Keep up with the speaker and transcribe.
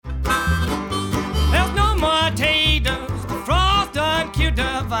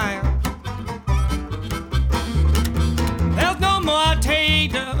vine. There's no more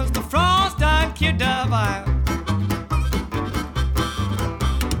taters, the frost done killed the vine.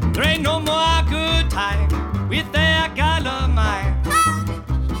 There ain't no more good time with that gal of mine.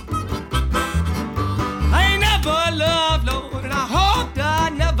 I ain't never loved, Lord, and I hope that I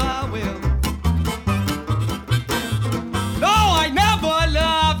never will. No, I never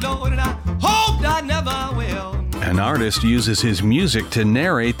loved, Lord, and I hope that I never will. An artist uses his music to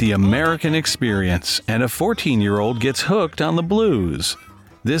narrate the American experience, and a 14-year-old gets hooked on the blues.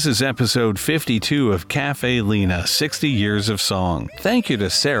 This is episode 52 of Caffe Lena, 60 Years of Song. Thank you to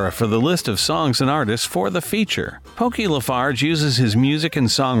Sarah for the list of songs and artists for the feature. Pokey LaFarge uses his music and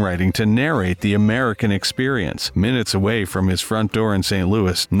songwriting to narrate the American experience. Minutes away from his front door in St.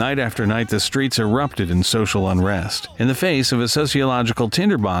 Louis, night after night the streets erupted in social unrest. In the face of a sociological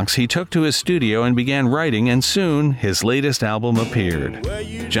tinderbox, he took to his studio and began writing, and soon his latest album appeared.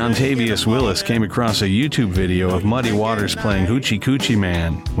 Jontavious Willis came across a YouTube video of Muddy Waters playing Hoochie Coochie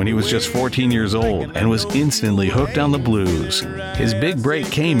Man when he was just 14 years old and was instantly hooked on the blues. His big break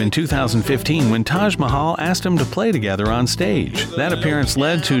came in 2015 when Taj Mahal asked him to play together on stage. That appearance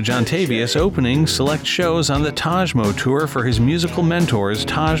led to Jontavious opening select shows on the TajMo tour for his musical mentors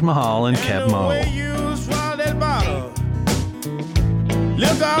Taj Mahal and TajMo.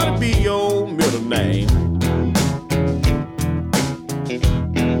 Look out to be your middle name.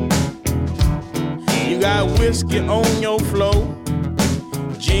 You got whiskey on your floor,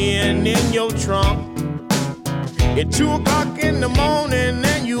 gin in your trunk. At 2 o'clock in the morning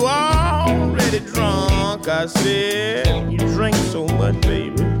and you already drunk. I said, you drink so much,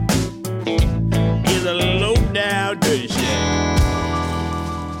 baby. It's a low down dirty shit.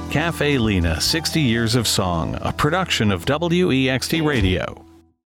 Caffe Lena, 60 Years of Song, a production of WEXT Radio.